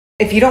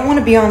If you don't want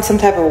to be on some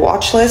type of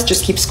watch list,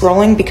 just keep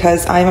scrolling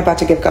because I'm about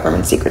to give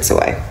government secrets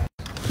away.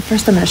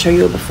 First, I'm going to show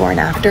you a before and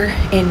after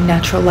in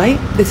natural light.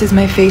 This is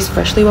my face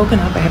freshly woken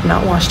up. I have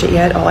not washed it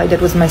yet. All I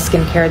did was my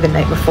skincare the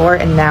night before,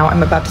 and now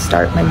I'm about to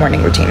start my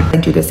morning routine. I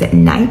do this at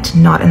night,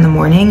 not in the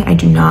morning. I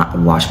do not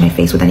wash my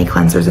face with any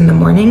cleansers in the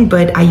morning,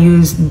 but I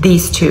use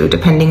these two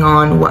depending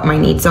on what my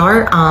needs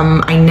are.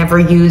 I never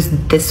use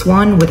this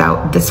one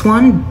without this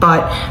one,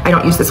 but I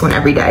don't use this one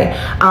every day.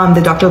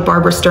 The Dr.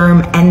 Barbara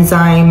Sturm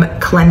Enzyme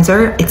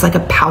Cleanser. It's like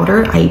a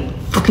powder. I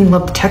fucking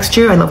love the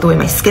texture. I love the way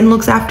my skin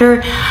looks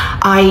after.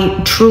 I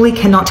truly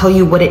cannot tell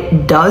you what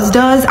it does.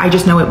 I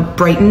just know it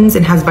brightens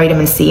and has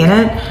vitamin C in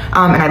it.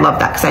 And I love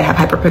that because I have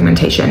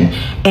hyperpigmentation.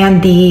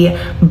 And the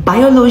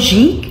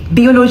Biologique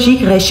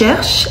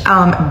Recherche,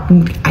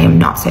 I am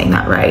not saying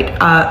that right,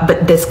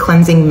 but this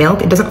cleansing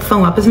milk, it doesn't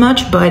foam up as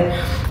much, but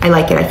I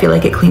like it. I feel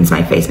like it cleans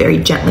my face very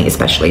gently,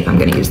 especially if I'm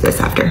gonna use this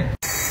after.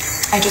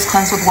 I just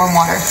cleanse with warm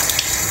water.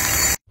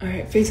 All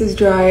right, face is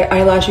dry.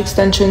 Eyelash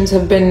extensions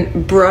have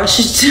been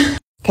brushed.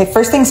 Okay,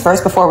 first things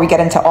first, before we get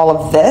into all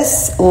of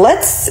this,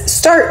 let's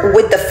start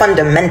with the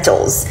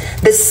fundamentals.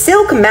 The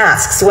silk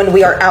masks when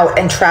we are out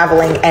and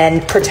traveling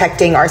and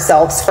protecting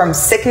ourselves from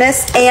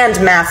sickness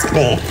and mask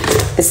me.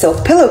 The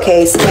silk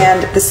pillowcase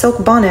and the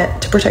silk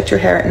bonnet to protect your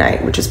hair at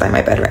night, which is by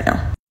my bed right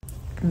now.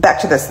 Back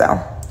to this though.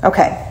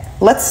 Okay,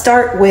 let's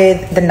start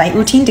with the night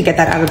routine to get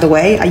that out of the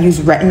way. I use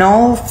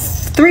retinol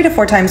 3 to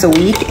 4 times a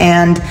week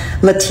and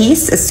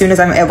Latisse as soon as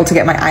I'm able to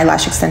get my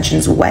eyelash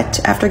extensions wet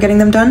after getting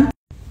them done.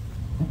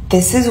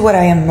 This is what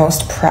I am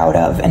most proud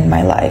of in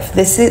my life.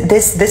 This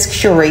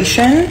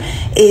curation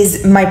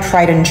is my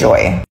pride and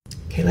joy.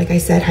 Okay, like I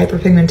said,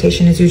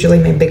 hyperpigmentation is usually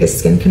my biggest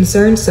skin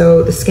concern.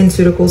 So the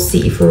SkinCeuticals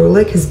CE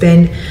Ferulic has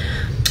been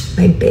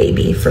my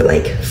baby for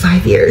like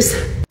 5 years.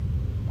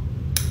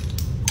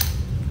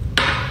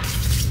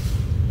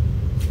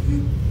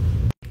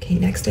 Okay,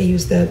 next I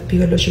use the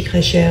Biologique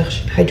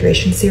Recherche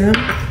Hydration Serum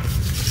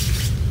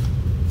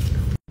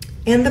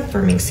and the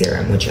Firming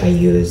Serum, which I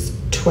use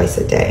twice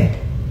a day.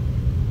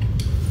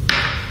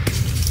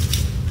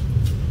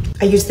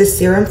 I use this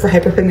serum for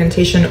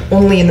hyperpigmentation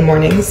only in the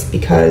mornings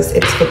because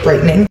it's for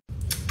brightening.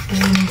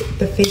 And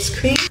the face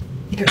cream,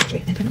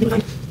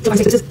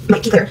 this is my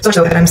key clear,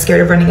 so that I'm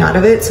scared of running out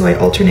of it, so I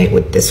alternate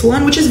with this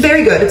one, which is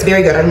very good. It's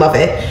very good. I love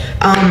it.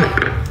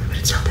 But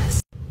it's not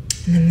this.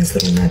 And then this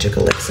little magic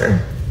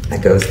elixir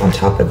that goes on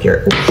top of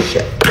your, oh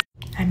shit.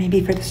 I may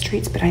be for the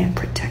streets, but I am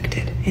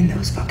protected in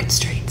those fucking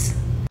streets.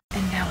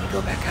 And now we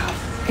go back out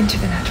into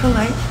the natural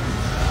light.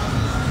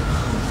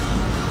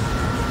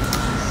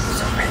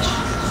 So fresh,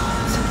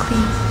 so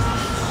clean.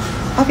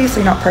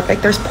 Obviously not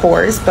perfect, there's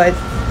pores, but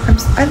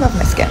I love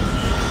my skin.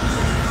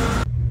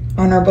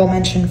 Honorable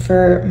mention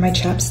for my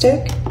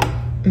chapstick,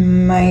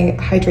 my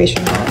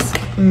hydration mask,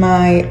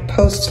 my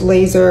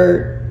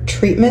post-laser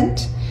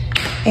treatment,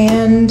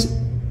 and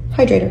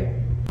hydrator.